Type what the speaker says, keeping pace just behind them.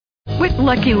With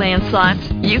Lucky Land Slots,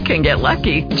 you can get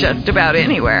lucky just about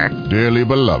anywhere. Dearly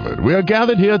beloved, we are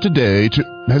gathered here today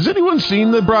to... Has anyone seen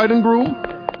the bride and groom?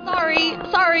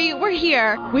 Sorry, we're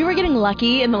here. We were getting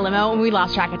lucky in the limo and we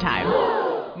lost track of time.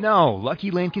 No,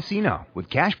 Lucky Land Casino, with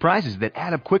cash prizes that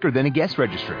add up quicker than a guest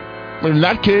registry. In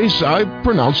that case, I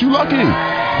pronounce you lucky.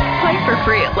 Play for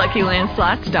free at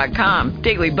LuckyLandSlots.com.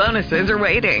 Daily bonuses are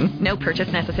waiting. No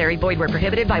purchase necessary. Void where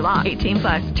prohibited by law.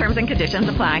 18+. Terms and conditions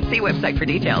apply. See website for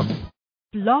details.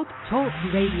 Blog Talk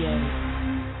Radio.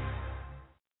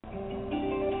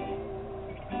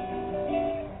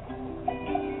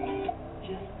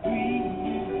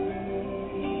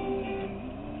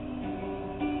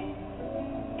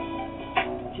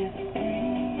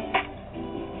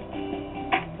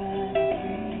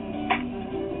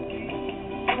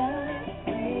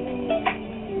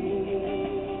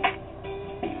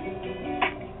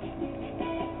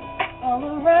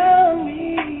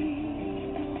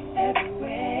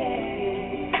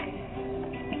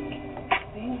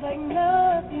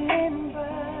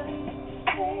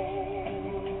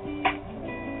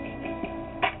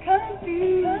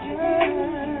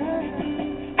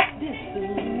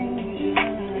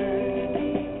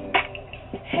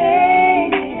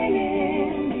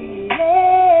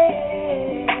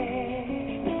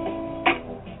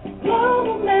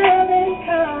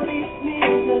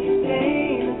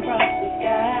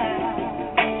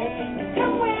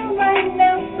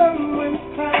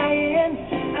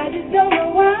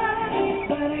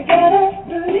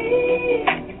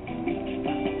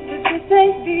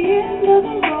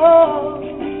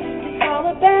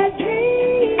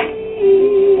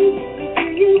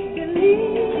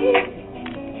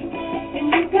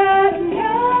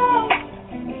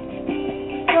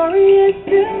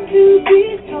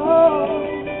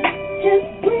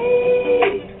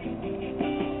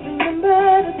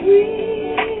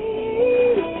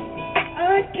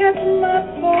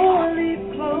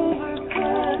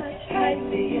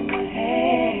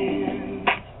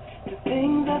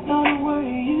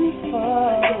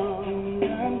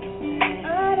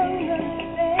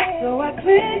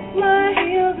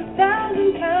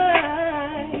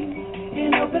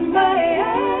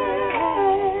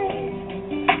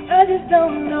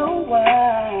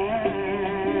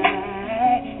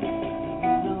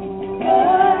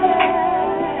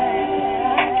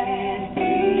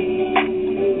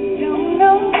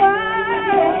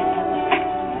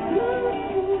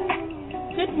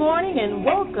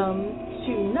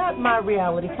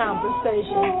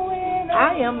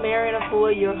 I am Marrian,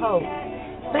 your host.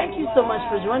 Thank you so much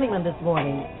for joining me this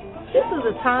morning. This is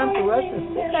a time for us to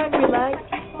sit back, relax,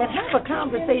 and have a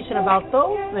conversation about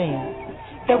those things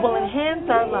that will enhance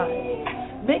our lives,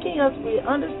 making us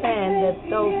understand that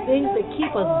those things that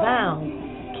keep us bound,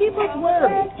 keep us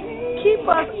worried, keep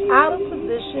us out of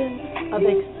position of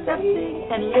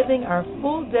accepting and living our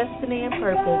full destiny and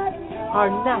purpose are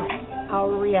not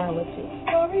our reality.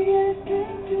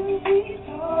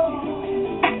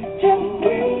 Just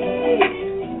breathe.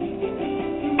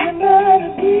 Remember to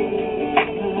breathe.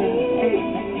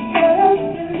 Gotta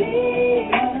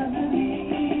believe.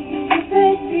 You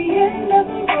face the end of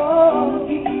the road.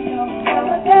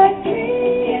 Follow that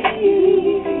dream.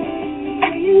 Do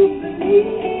you believe?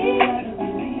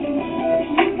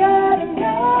 You gotta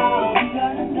know.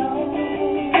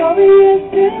 Story is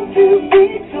still to be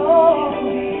told.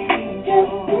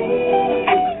 Just breathe.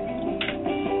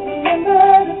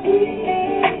 Remember to breathe.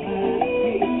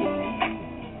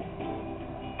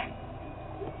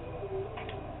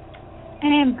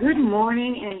 And good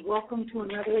morning and welcome to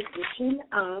another edition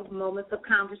of Moments of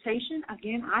Conversation.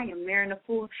 Again, I am Marrian.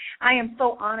 I am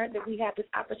so honored that we have this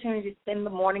opportunity to spend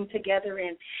the morning together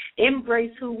and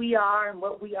embrace who we are and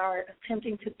what we are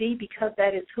attempting to be, because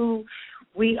that is who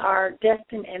we are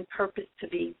destined and purposed to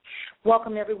be.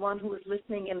 Welcome everyone who is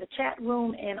listening in the chat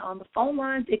room and on the phone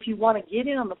lines. If you want to get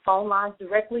in on the phone lines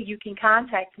directly, you can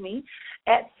contact me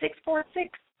at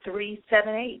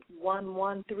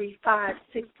 646-378-1135,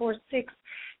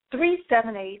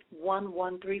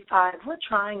 646-378-1135. We're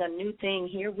trying a new thing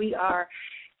here. We are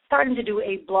starting to do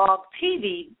a blog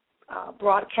TV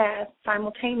broadcast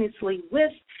simultaneously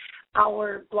with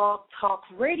our Blog Talk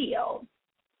Radio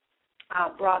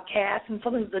broadcast. And so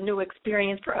this is a new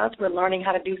experience for us. We're learning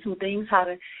how to do some things, how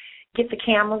to get the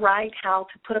camera right, how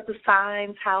to put up the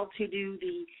signs, how to do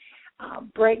the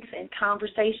breaks and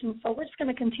conversations. So we're just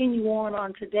going to continue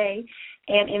on today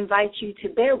and invite you to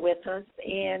bear with us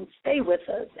and stay with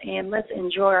us, and let's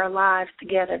enjoy our lives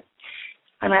together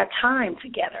and our time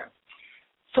together.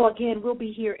 So, again, we'll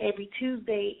be here every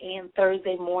Tuesday and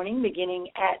Thursday morning beginning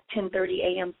at 10:30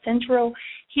 a.m. Central.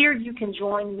 Here you can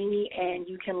join me and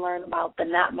you can learn about the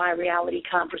Not My Reality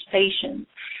conversations.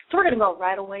 So we're going to go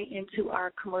right away into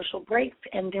our commercial breaks,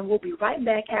 and then we'll be right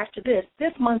back after this.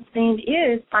 This month's theme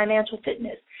is financial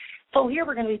fitness. So here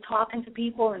we're going to be talking to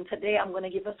people, and today I'm going to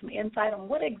give us some insight on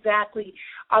what exactly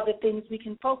are the things we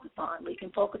can focus on. We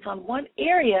can focus on one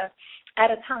area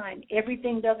at a time.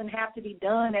 Everything doesn't have to be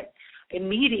done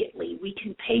immediately. We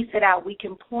can pace it out. We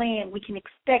can plan. We can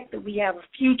expect that we have a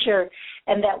future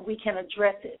and that we can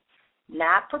address it.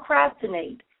 Not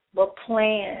procrastinate, but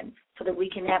plan so that we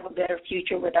can have a better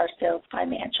future with ourselves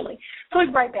financially. So we'll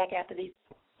be right back after these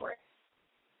breaks.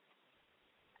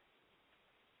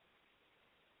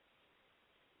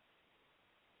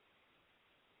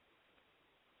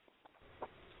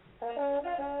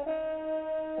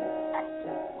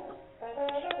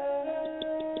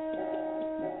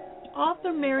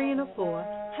 Author Marrian Efua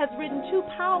has written 2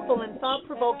 powerful and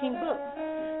thought-provoking books,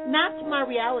 Not My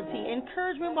Reality,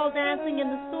 Encouragement While Dancing in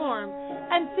the Storm,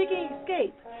 and Seeking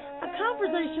Escape, a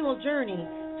conversational journey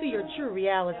to your true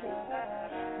reality.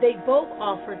 They both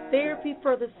offer therapy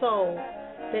for the soul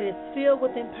that is filled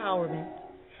with empowerment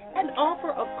and offer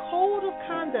a code of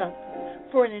conduct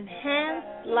for an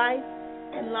enhanced life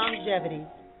and longevity.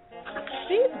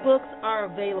 These books are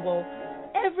available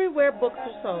everywhere books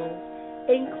are sold,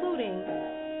 including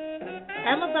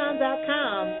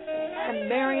Amazon.com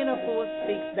and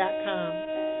MarrianEfuaSpeaks.com.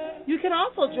 You can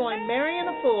also join Marrian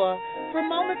Efua for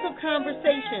moments of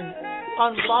conversation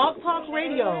on Blog Talk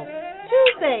Radio,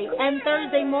 Tuesday and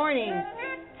Thursday mornings,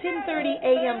 10:30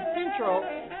 a.m. Central,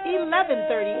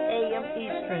 11:30 a.m.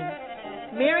 Eastern.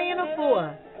 Marrian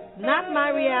Efua, Not My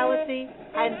Reality,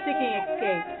 and Seeking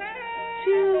Escape.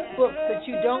 2 books that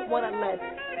you don't want to let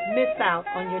miss out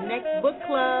on your next book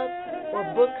club or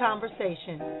book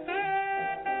conversation.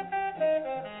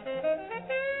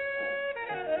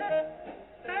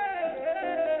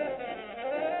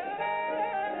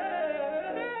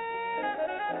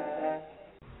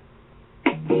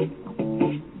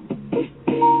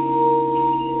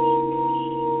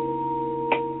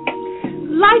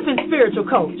 Life and spiritual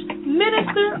coach,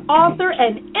 minister, author,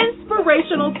 and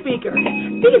inspirational speaker.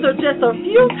 These are just a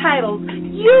few titles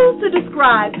used to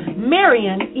describe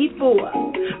Marrian Efua.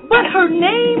 But her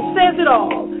name says it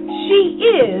all. She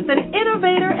is an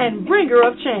innovator and bringer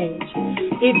of change.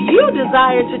 If you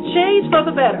desire to change for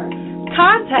the better,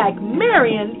 contact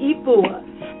Marrian Efua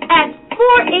at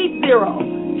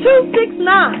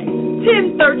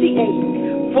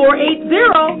 480-269-1038,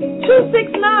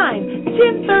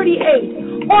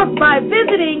 480-269-1038, or by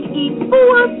visiting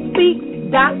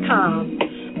EfuaSpeaks.com,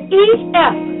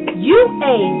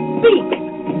 EFUA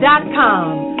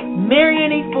Speaks.com.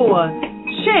 Marrian Efua,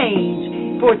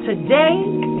 change for today,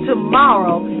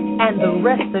 tomorrow, and the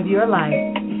rest of your life.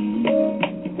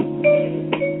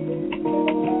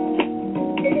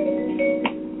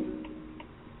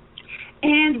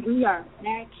 And we are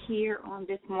back here on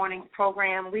this morning's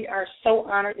program. We are so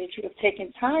honored that you have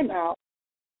taken time out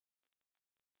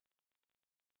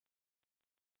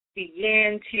to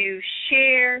begin to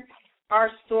share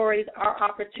our stories, our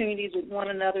opportunities with one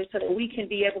another so that we can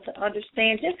be able to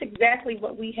understand just exactly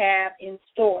what we have in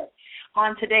store.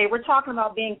 On today, we're talking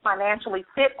about being financially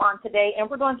fit on today, and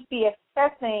we're going to be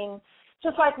assessing,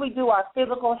 just like we do our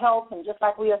physical health and just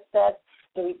like we assess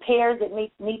the repairs that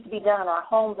need to be done in our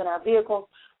homes and our vehicles,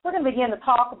 we're going to begin to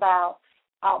talk about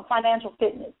financial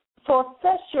fitness. So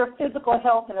assess your physical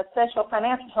health and assess your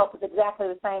financial health is exactly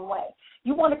the same way.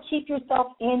 You want to keep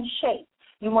yourself in shape.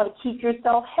 You want to keep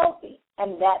yourself healthy,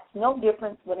 and that's no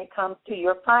different when it comes to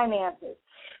your finances.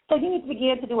 So you need to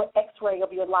begin to do an x-ray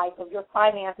of your life, of your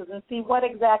finances, and see what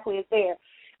exactly is there.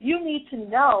 You need to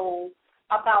know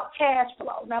about cash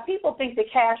flow. Now, people think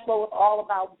that cash flow is all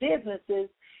about businesses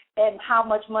and how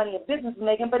much money a business is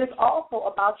making, but it's also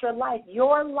about your life.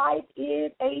 Your life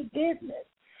is a business.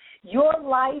 Your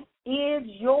life is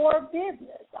your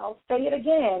business. I'll say it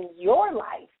again. Your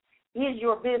life is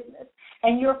your business,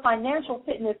 and your financial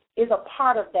fitness is a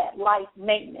part of that life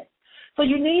maintenance. So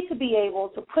you need to be able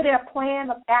to put a plan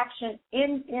of action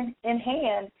in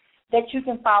hand that you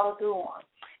can follow through on.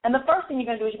 And the first thing you're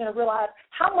going to do is you're going to realize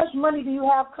how much money do you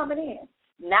have coming in.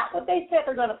 Not what they said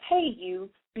they're going to pay you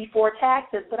before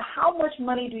taxes, but how much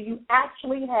money do you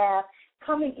actually have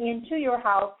coming into your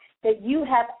house that you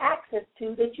have access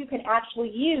to that you can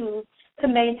actually use to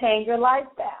maintain your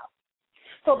lifestyle.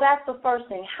 So that's the first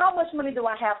thing. How much money do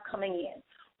I have coming in?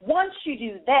 Once you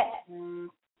do that, then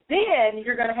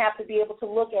you're going to have to be able to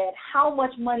look at how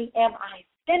much money am I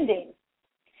spending?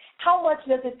 How much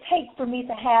does it take for me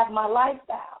to have my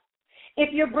lifestyle?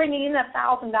 If you're bringing in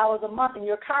 $1,000 a month and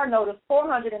your car note is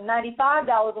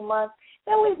 $495 a month,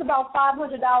 that leaves about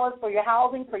 $500 for your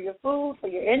housing, for your food, for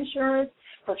your insurance,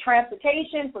 for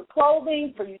transportation, for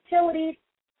clothing, for utilities.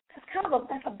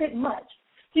 That's a bit much.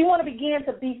 So you want to begin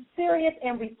to be serious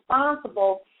and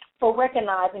responsible for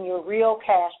recognizing your real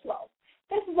cash flow.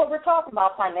 This is what we're talking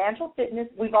about, financial fitness.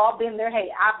 We've all been there. Hey,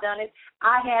 I've done it.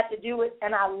 I had to do it,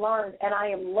 and I learned, and I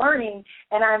am learning,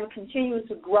 and I'm continuing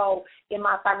to grow in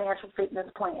my financial fitness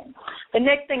plan. The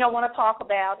next thing I want to talk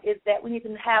about is that we need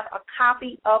to have a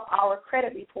copy of our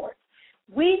credit report.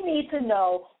 We need to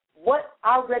know what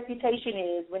our reputation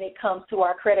is when it comes to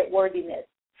our credit worthiness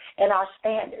and our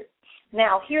standards.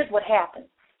 Now, here's what happens.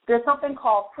 There's something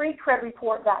called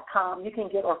freecreditreport.com. You can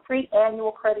get, or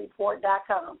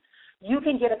freeannualcreditreport.com. You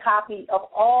can get a copy of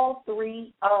all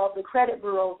three of the credit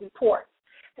bureau's reports.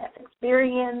 That's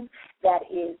Experian, that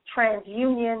is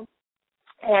TransUnion,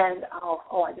 and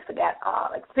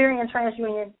Experian,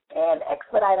 TransUnion, and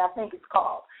Expedite, I think it's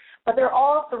called. But they're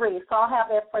all three, so I'll have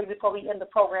that for you before we end the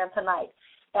program tonight,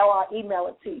 or I'll email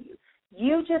it to you.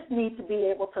 You just need to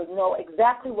be able to know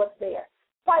exactly what's there.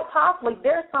 Quite possibly,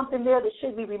 there's something there that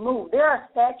should be removed. There are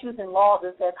statutes and laws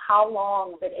that says how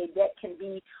long that a debt can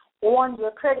be on your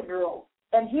credit bureau.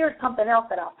 And here's something else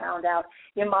that I found out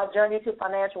in my journey to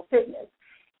financial fitness.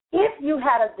 If you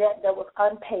had a debt that was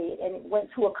unpaid and it went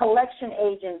to a collection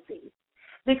agency,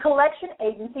 the collection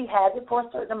agency has it for a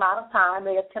certain amount of time.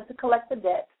 They attempt to collect the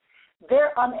debt.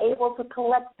 They're unable to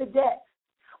collect the debt.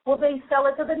 Well, they sell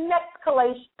it to the next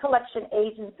collection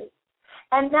agency.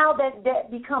 And now that debt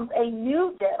becomes a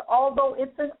new debt, although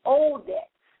it's an old debt.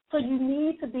 So you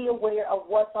need to be aware of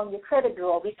what's on your credit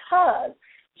bureau, because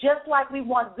just like we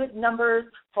want good numbers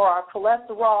for our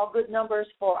cholesterol, good numbers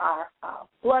for our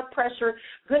blood pressure,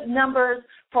 good numbers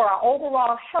for our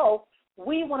overall health,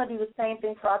 we want to do the same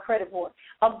thing for our credit score.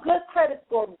 A good credit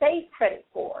score, base credit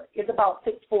score, is about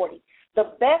 640.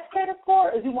 The best credit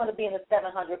score is you want to be in the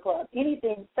 700 club.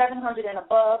 Anything 700 and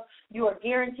above, you are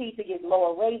guaranteed to get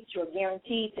lower rates. You're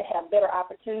guaranteed to have better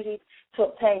opportunities to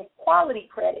obtain quality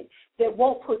credit that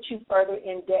won't put you further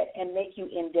in debt and make you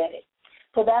indebted.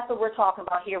 So that's what we're talking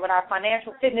about here with our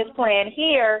financial fitness plan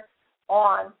here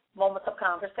on Moments of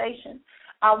Conversation.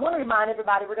 I want to remind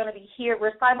everybody we're going to be here.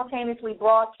 We're simultaneously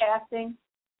broadcasting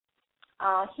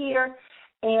here,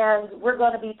 and we're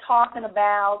going to be talking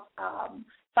about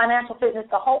financial fitness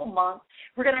the whole month.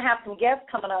 We're going to have some guests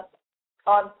coming up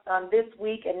on this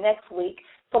week and next week,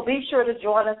 so be sure to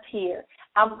join us here.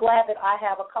 I'm glad that I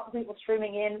have a couple people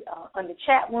streaming in the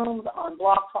chat rooms on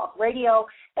Blog Talk Radio,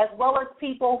 as well as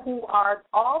people who are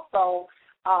also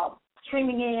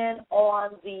streaming in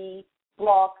on the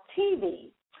Blog TV.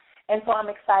 And so I'm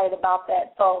excited about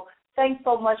that. So thanks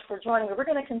so much for joining me. We're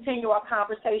going to continue our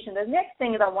conversation. The next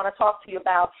thing that I want to talk to you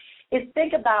about is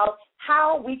think about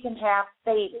how we can have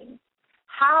savings,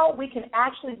 how we can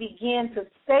actually begin to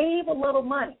save a little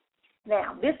money.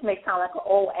 Now, this may sound like an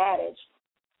old adage,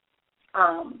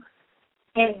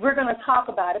 and we're going to talk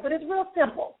about it, but it's real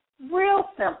simple, real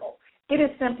simple. It is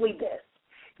simply this.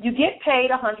 You get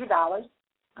paid $100.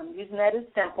 I'm using that as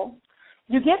simple.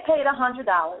 You get paid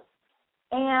 $100,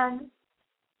 and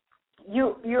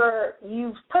you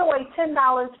put away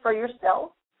 $10 for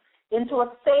yourself into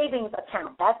a savings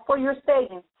account. That's for your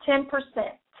savings, 10%,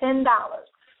 $10.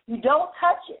 You don't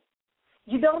touch it.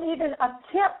 You don't even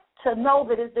attempt to know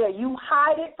that it's there. You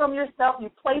hide it from yourself. You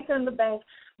place it in the bank.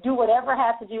 Do whatever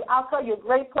has to do. I'll tell you, a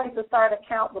great place to start an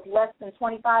account with less than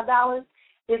 $25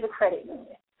 is a credit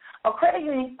union. A credit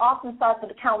union often starts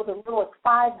an account with as little as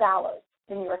 $5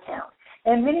 in your account.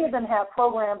 And many of them have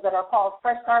programs that are called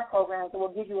Fresh Start programs that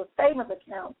will give you a savings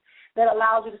account that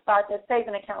allows you to start that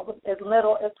savings account with as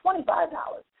little as $25.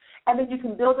 And then you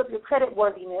can build up your credit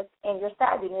worthiness and your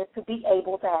savviness to be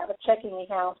able to have a checking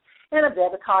account and a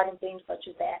debit card and things such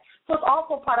as that. So it's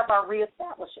also part of our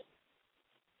reestablishing.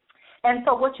 And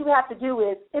so what you have to do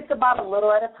is it's about a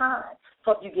little at a time.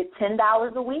 So if you get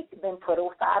 $10 a week, then put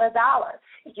aside $1.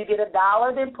 If you get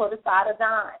 $1, then put aside a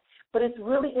dime. But it's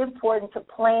really important to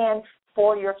plan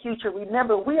for your future.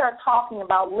 Remember, we are talking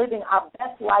about living our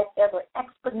best life ever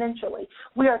exponentially.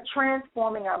 We are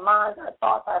transforming our minds, our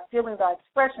thoughts, our feelings, our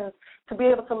expressions to be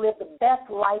able to live the best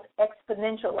life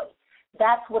exponentially.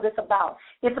 That's what it's about.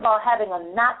 It's about having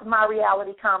a not my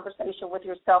reality conversation with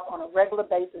yourself on a regular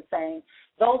basis, saying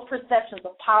those perceptions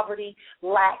of poverty,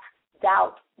 lack,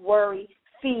 doubt, worry,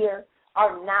 fear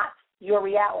are not your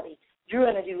reality. You're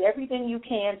going to do everything you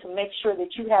can to make sure that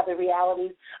you have the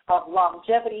realities of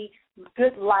longevity,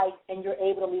 good life, and you're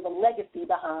able to leave a legacy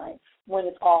behind when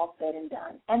it's all said and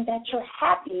done, and that you're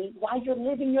happy while you're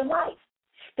living your life.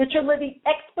 that you're living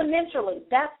exponentially.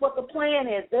 That's what the plan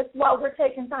is. That's why we're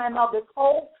taking time out this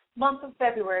whole month of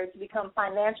February to become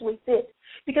financially fit.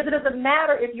 Because it doesn't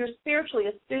matter if you're spiritually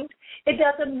astute. It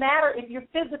doesn't matter if you're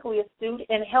physically astute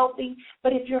and healthy.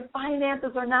 But if your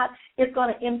finances are not, it's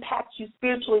going to impact you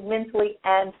spiritually, mentally,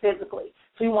 and physically.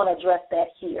 So we want to address that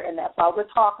here, and that's why we're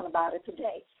talking about it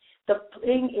today. The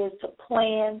thing is to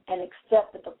plan and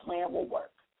accept that the plan will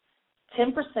work.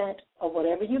 10% of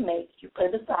whatever you make, you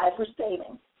put aside for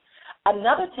savings.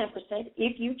 Another 10%,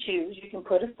 if you choose, you can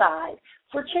put aside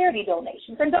for charity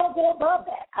donations. And don't go above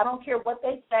that. I don't care what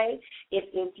they say. If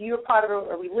you're part of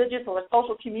a religious or a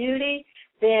social community,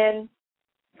 then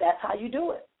that's how you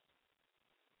do it.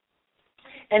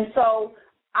 And so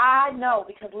I know,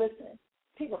 because, listen,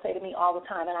 people say to me all the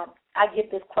time, and I get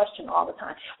this question all the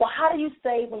time, well, how do you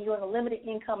save when you're in a limited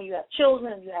income and you have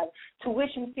children and you have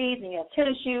tuition fees and you have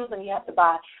tennis shoes and you have to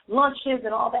buy lunches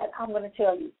and all that? I'm going to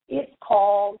tell you, it's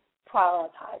called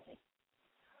prioritizing.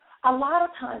 A lot of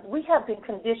times we have been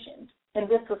conditioned in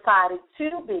this society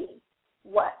to be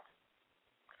what?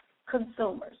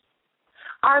 Consumers.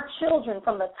 Our children,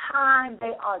 from the time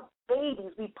they are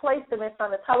babies, we place them in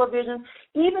front of television,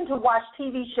 even to watch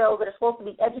TV shows that are supposed to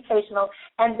be educational,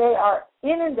 and they are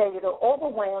inundated or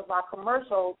overwhelmed by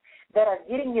commercials that are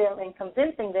getting them and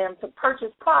convincing them to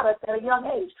purchase products at a young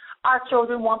age. Our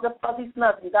children want the fuzzy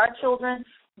snuggies. Our children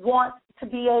want to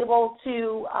be able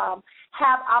to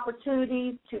have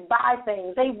opportunities to buy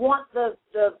things. They want the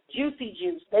juicy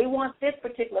juice. They want this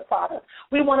particular product.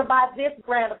 We want to buy this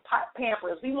brand of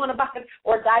Pampers. We want to buy,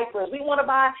 or diapers. We want to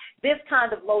buy this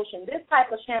kind of lotion, this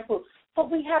type of shampoo.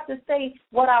 But we have to say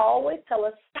what I always tell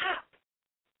us: stop,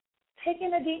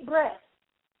 taking a deep breath,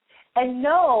 and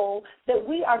know that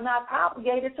we are not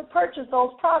obligated to purchase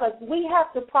those products. We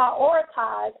have to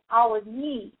prioritize our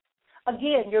needs.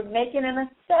 Again, you're making an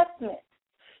assessment.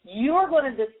 You're going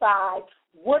to decide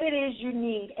what it is you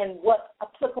need and what's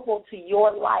applicable to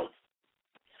your life.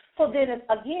 So then,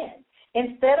 again,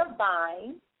 instead of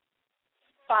buying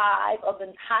 5 of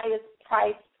the highest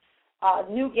priced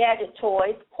new gadget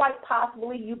toys, quite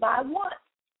possibly you buy 1.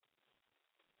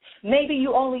 Maybe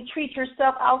you only treat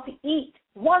yourself out to eat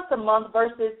once a month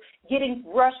versus getting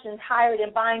rushed and tired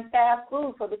and buying fast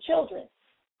food for the children.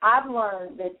 I've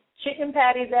learned that chicken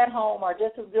patties at home are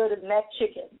just as good as Mac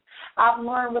chicken. I've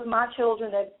learned with my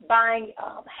children that buying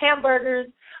hamburgers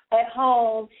at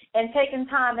home and taking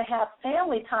time to have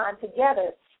family time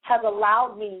together has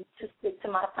allowed me to stick to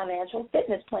my financial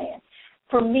fitness plan.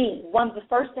 For me, one of the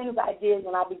first things I did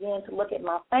when I began to look at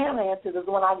my finances is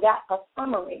when I got a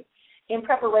summary in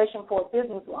preparation for a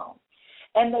business loan.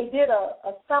 And they did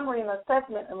a summary and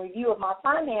assessment and review of my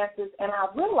finances, and I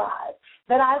realized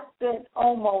that I spent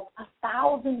almost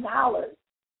 $1,000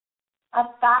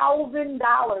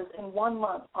 in 1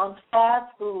 month on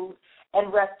fast food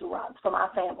and restaurants for my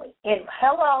family. And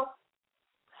hello.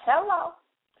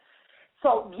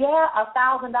 So, yeah,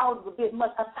 $1,000 is a bit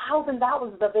much.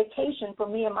 $1,000 is a vacation for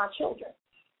me and my children.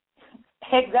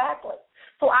 Exactly.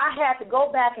 So I had to go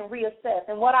back and reassess.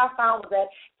 And what I found was that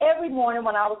every morning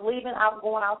when I was leaving, I was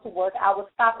going out to work, I would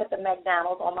stop at the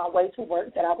McDonald's on my way to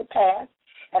work that I would pass,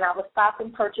 and I would stop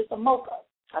and purchase a mocha,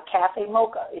 a cafe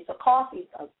mocha. It's a coffee,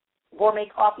 a gourmet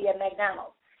coffee at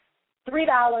McDonald's. $3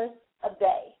 a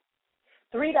day.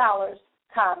 $3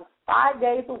 times 5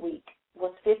 days a week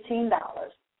was $15.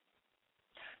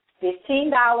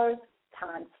 $15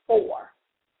 times 4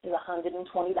 is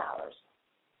 $120.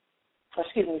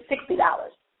 $60.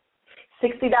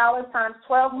 $60 times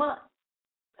 12 months,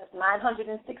 that's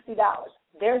 $960.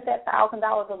 There's that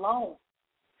 $1,000 alone.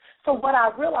 So what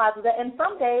I realized is that in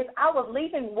some days I was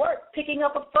leaving work picking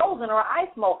up a frozen or ice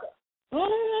mocha.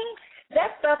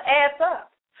 That stuff adds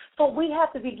up. So we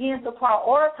have to begin to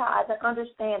prioritize and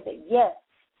understand that, yes,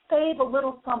 save a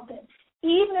little something.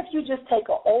 Even if you just take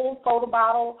an old soda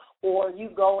bottle or you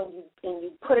go and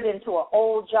you put it into an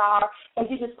old jar and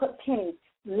you just put pennies,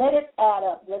 let it add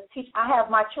up. Let's teach. I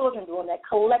have my children doing that,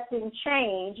 collecting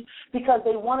change because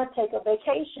they want to take a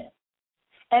vacation.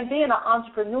 And being an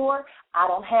entrepreneur, I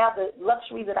don't have the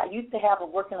luxury that I used to have of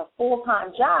working a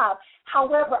full-time job.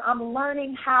 However, I'm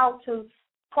learning how to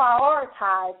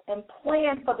prioritize and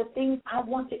plan for the things I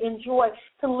want to enjoy,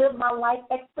 to live my life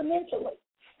exponentially,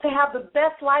 to have the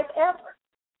best life ever.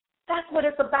 That's what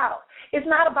it's about. It's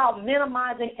not about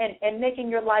minimizing and making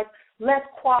your life less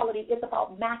quality. It's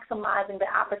about maximizing the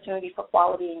opportunity for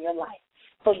quality in your life.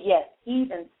 So, yes,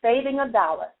 even saving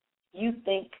 $1, you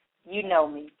think you know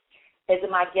me, as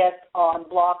my guest on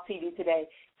Blog TV today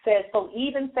says, so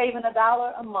even saving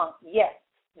 $1 a month, yes,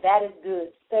 that is good.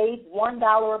 Save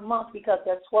 $1 a month because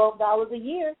that's $12 a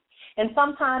year. And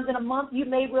sometimes in a month you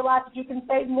may realize that you can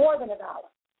save more than $1.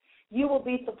 You will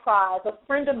be surprised. A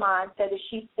friend of mine said that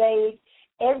she saved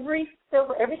every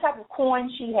type of coin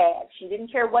she had. She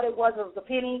didn't care what it was. It was a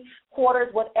penny, quarters,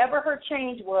 whatever her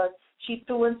change was, she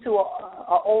threw into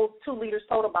a old 2-liter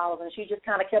soda bottle, and she just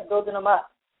kind of kept building them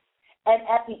up. And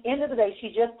at the end of the day, she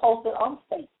just posted on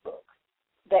Facebook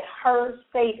that her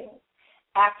savings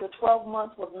after 12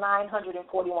 months was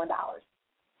 $941.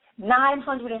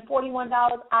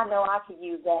 $941, I know I could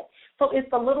use that. So it's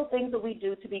the little things that we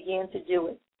do to begin to do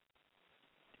it.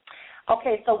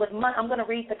 Okay, so with money, I'm going to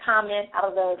read the comment out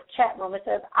of the chat room. It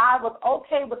says, I was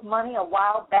okay with money a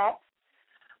while back,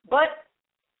 but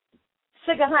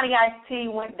Sugar Honey Iced Tea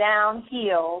went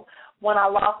downhill when I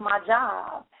lost my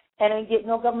job and didn't get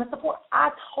no government support.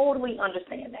 I totally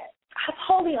understand that.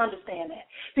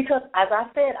 Because, as I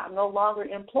said, I'm no longer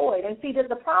employed. And see,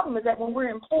 the problem is that when we're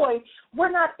employed,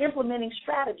 we're not implementing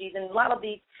strategies. And a lot of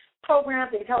these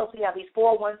programs, they tell us we have these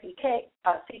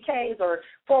 401ks or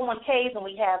 401ks, and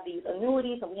we have these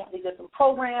annuities, and we have these different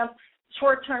programs,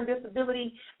 short-term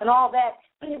disability, and all that,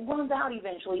 and it runs out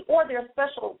eventually. Or there are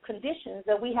special conditions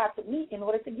that we have to meet in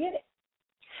order to get it.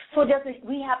 So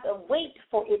we have to wait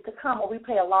for it to come, or we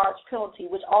pay a large penalty,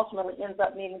 which ultimately ends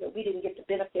up meaning that we didn't get the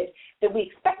benefit that we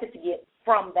expected to get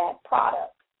from that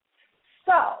product.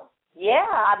 So, yeah,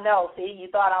 I know. See, you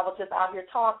thought I was just out here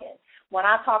talking. When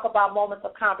I talk about moments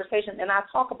of conversation, and I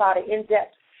talk about it in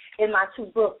depth in my 2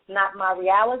 books, Not My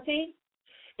Reality,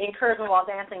 Encouragement While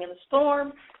Dancing in the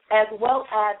Storm, as well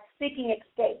as Seeking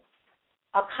Escape,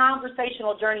 a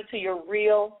conversational journey to your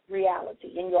real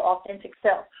reality and your authentic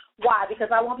self. Why? Because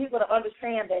I want people to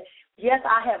understand that, yes,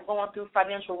 I have gone through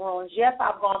financial ruins. Yes,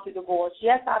 I've gone through divorce.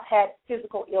 Yes, I've had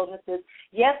physical illnesses.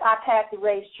 Yes, I've had to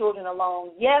raise children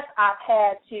alone. Yes, I've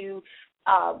had to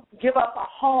give up a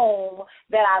home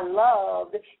that I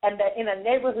loved and that in a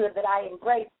neighborhood that I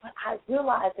embraced. But I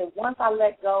realized that once I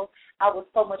let go, I was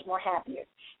so much more happier.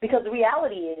 Because the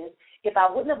reality is, if I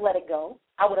wouldn't have let it go,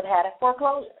 I would have had a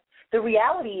foreclosure. The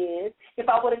reality is, if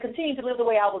I would have continued to live the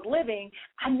way I was living,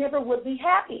 I never would be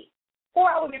happy. Or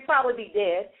I would probably be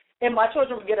dead, and my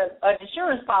children would get an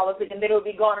insurance policy, and then it would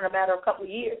be gone in a matter of a couple of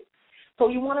years. So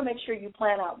you want to make sure you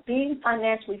plan out. Being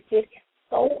financially fit is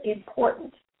so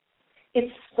important.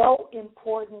 It's so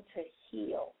important to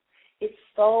heal. It's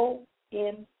so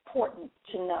important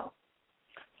to know.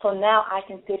 So now I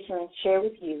can sit here and share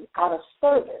with you, out of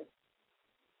service,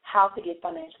 how to get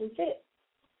financially fit.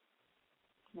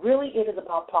 Really, it is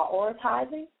about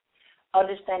prioritizing,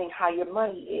 understanding how your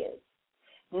money is,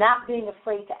 not being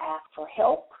afraid to ask for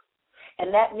help.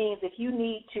 And that means if you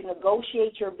need to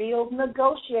negotiate your bills,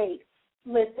 negotiate.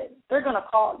 Listen, they're going to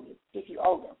call you if you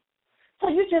owe them. So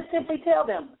you just simply tell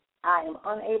them, I am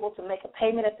unable to make a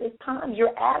payment at this time.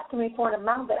 You're asking me for an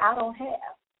amount that I don't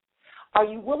have. Are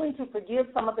you willing to forgive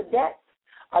some of the debts?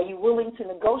 Are you willing to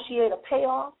negotiate a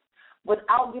payoff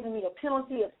without giving me a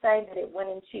penalty of saying that it went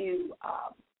into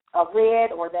a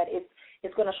red or that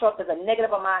it's going to show up as a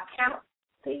negative on my account?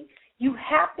 See, you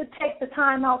have to take the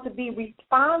time out to be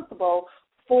responsible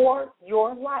for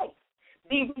your life.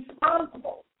 Be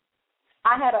responsible.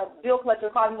 I had a bill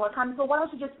collector call me one time and said, why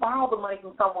don't you just borrow the money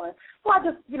from someone? So I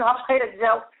just, I played a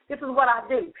joke. This is what I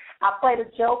do. I played a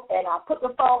joke, and I put the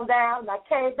phone down, and I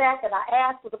came back, and I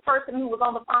asked for the person who was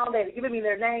on the phone. They were giving me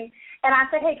their name. And I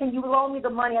said, hey, can you loan me the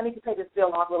money? I need to pay this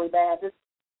bill off really bad.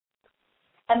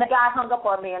 And the guy hung up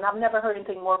on me, and I've never heard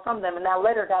anything more from them. And that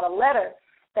later got a letter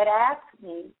that asked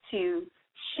me to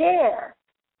share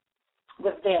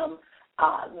with them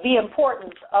the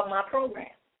importance of my program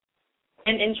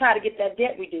and try to get that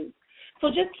debt reduced. So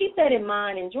just keep that in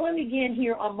mind, and join me again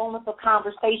here on Moments of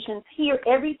Conversations here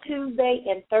every Tuesday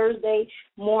and Thursday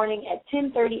morning at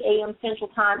 10:30 a.m. Central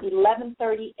Time,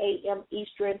 11:30 a.m.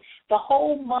 Eastern. The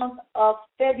whole month of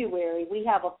February, we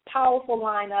have a powerful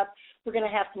lineup. We're going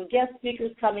to have some guest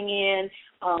speakers coming in.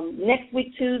 Next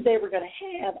week, Tuesday, we're going to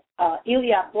have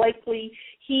Eliot Blakely.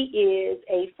 He is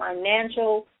a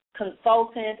financial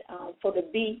consultant for the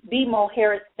BMO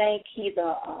Harris Bank. He's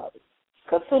a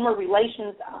consumer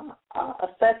relations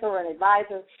assessor and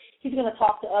advisor. He's going to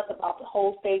talk to us about the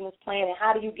whole savings plan and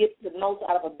how do you get the most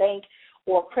out of a bank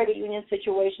or a credit union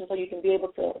situation so you can be able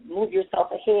to move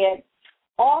yourself ahead.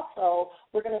 Also,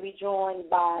 we're going to be joined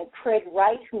by Craig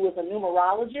Wright, who is a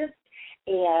numerologist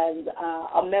and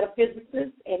a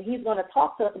metaphysicist, and he's going to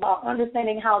talk to us about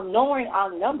understanding how knowing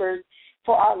our numbers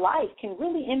for our life can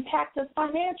really impact us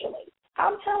financially.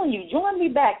 I'm telling you, join me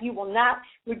back. You will not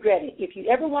regret it. If you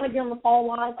ever want to get on the phone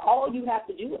lines, all you have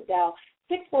to do is dial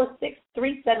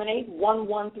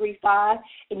 646-378-1135,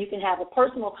 and you can have a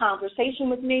personal conversation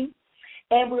with me.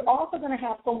 And we're also going to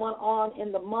have someone on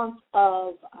in the month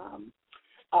of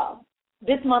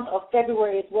this month of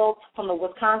February as well from the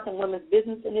Wisconsin Women's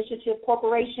Business Initiative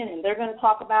Corporation, and they're going to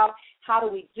talk about how do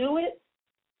we do it.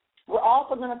 We're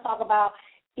also going to talk about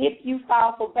if you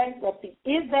file for bankruptcy,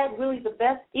 is that really the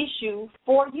best issue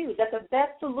for you? Is that the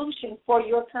best solution for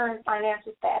your current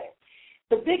financial status?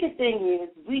 The biggest thing is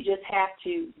we just have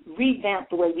to revamp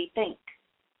the way we think.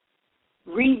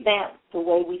 Revamp the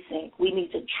way we think. We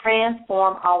need to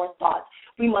transform our thoughts.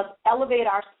 We must elevate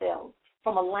ourselves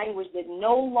from a language that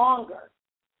no longer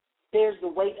bears the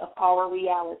weight of our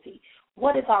reality.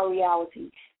 What is our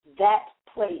reality? That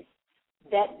place,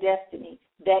 that destiny,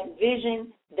 that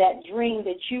vision, that dream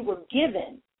that you were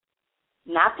given,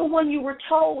 not the one you were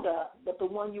told of, but the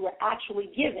one you were actually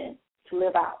given to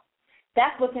live out.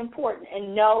 That's what's important.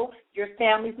 And no, your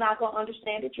family's not going to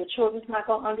understand it. Your children's not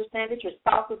going to understand it. Your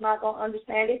spouse is not going to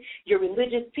understand it. Your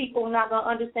religious people are not going to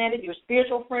understand it. Your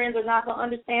spiritual friends are not going to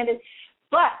understand it.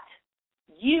 But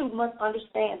you must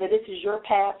understand that this is your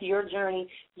path, your journey.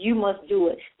 You must do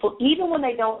it. So even when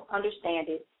they don't understand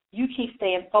it, you keep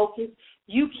staying focused.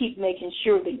 You keep making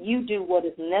sure that you do what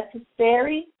is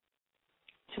necessary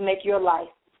to make your life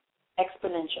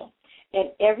exponential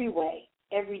in every way,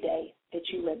 every day that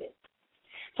you live it.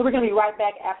 So we're going to be right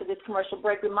back after this commercial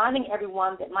break, reminding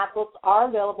everyone that my books are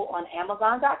available on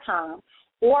Amazon.com,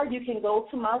 or you can go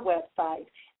to my website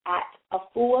at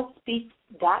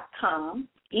efuaspeaks.com,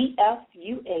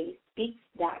 EFUA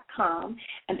speaks.com,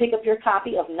 and pick up your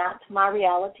copy of Not My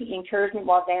Reality, Encouragement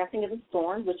While Dancing in the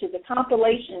Storm, which is a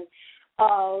compilation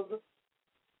of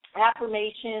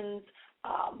affirmations,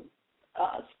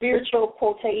 spiritual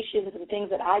quotations, and things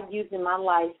that I've used in my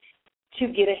life to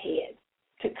get ahead,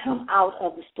 to come out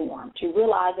of the storm, to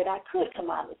realize that I could come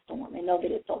out of the storm and know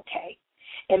that it's okay,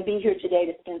 and be here today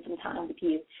to spend some time with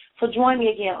you. So join me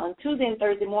again on Tuesday and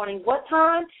Thursday morning. What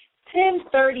time?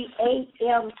 10:30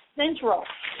 a.m. Central,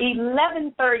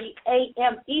 11:30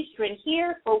 a.m. Eastern,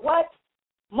 here for what?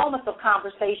 Moments of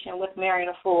Conversation with Marrian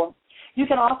and Efua. You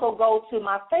can also go to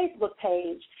my Facebook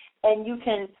page, and you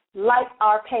can like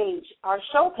our page, our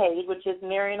show page, which is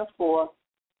Marrian and Efua,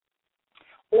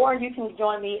 or you can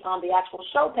join me on the actual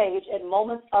show page at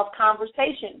Moments of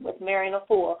Conversation with Marrian and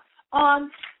Efua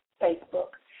on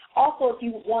Facebook. Also, if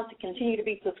you want to continue to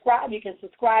be subscribed, you can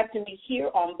subscribe to me here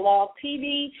on Blog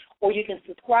TV, or you can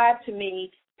subscribe to me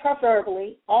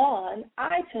preferably on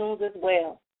iTunes as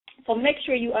well. So make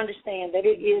sure you understand that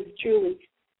it is truly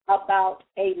about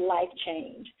a life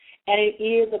change, and it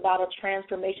is about a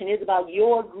transformation. It is about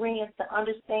your agreement to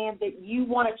understand that you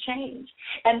want to change,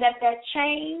 and that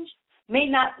change may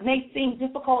seem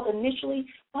difficult initially,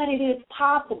 but it is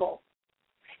possible.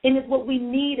 And it's what we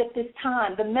need at this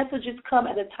time. The messages come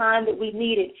at a time that we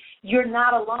need it. You're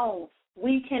not alone.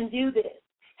 We can do this.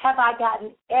 Have I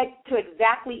gotten to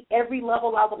exactly every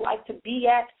level I would like to be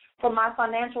at for my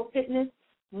financial fitness?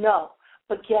 No.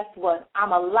 But guess what?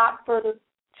 I'm a lot further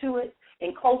to it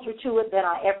and closer to it than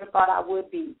I ever thought I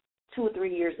would be 2 or 3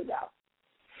 years ago.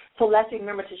 So let's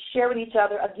remember to share with each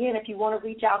other. Again, if you want to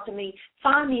reach out to me,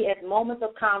 find me at Moments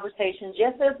of Conversation,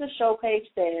 just as the show page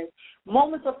says,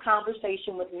 Moments of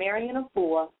Conversation with Marrian and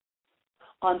Efua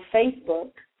on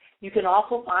Facebook. You can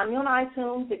also find me on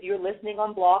iTunes. If you're listening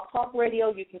on Blog Talk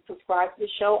Radio, you can subscribe to the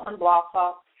show on Blog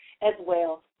Talk as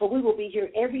well. But we will be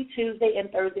here every Tuesday and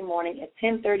Thursday morning at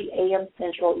 10:30 a.m.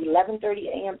 Central, 11:30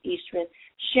 a.m. Eastern,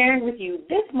 sharing with you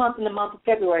this month, in the month of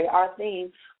February, our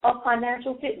theme of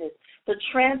financial fitness, the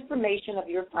transformation of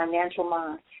your financial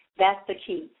mind. That's the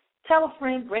key. Tell a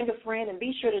friend, bring a friend, and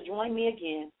be sure to join me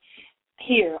again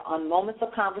here on Moments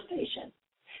of Conversation.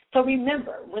 So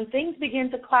remember, when things begin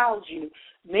to cloud you,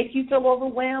 make you feel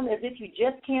overwhelmed as if you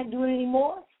just can't do it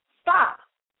anymore, stop.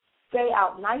 Say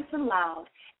out nice and loud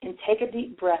and take a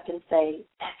deep breath and say,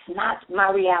 that's not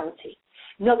my reality.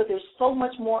 Know that there's so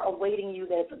much more awaiting you,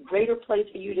 that it's a greater place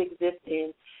for you to exist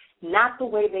in, not the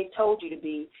way they told you to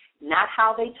be, not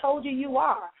how they told you you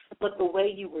are, but the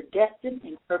way you were destined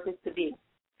and purposed to be.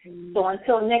 So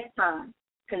until next time,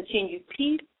 continue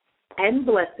peace and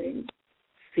blessings.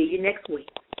 See you next week.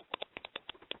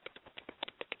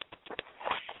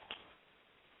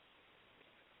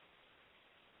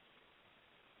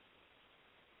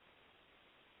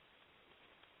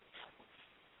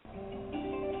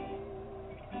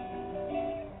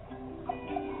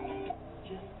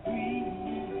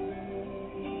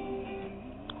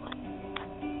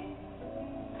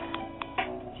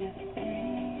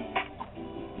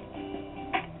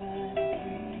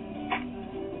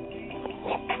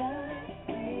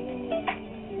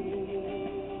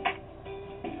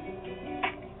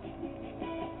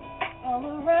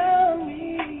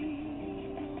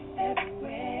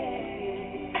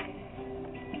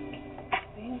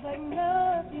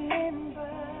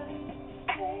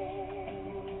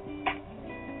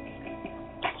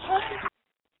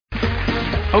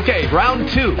 Okay, round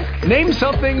 2. Name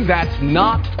something that's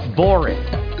not boring.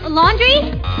 A laundry?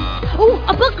 Ooh,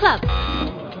 a book club.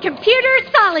 Computer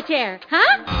solitaire,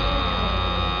 huh?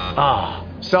 Ah,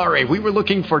 sorry, we were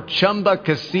looking for Chumba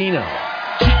Casino.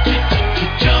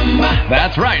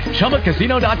 That's right,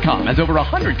 ChumbaCasino.com has over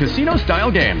 100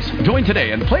 casino-style games. Join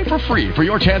today and play for free for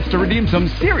your chance to redeem some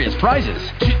serious prizes.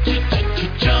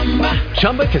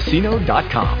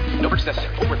 ChumbaCasino.com. No purchase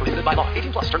necessary. Void where prohibited by law.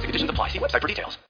 18+ terms and conditions apply. See website for details.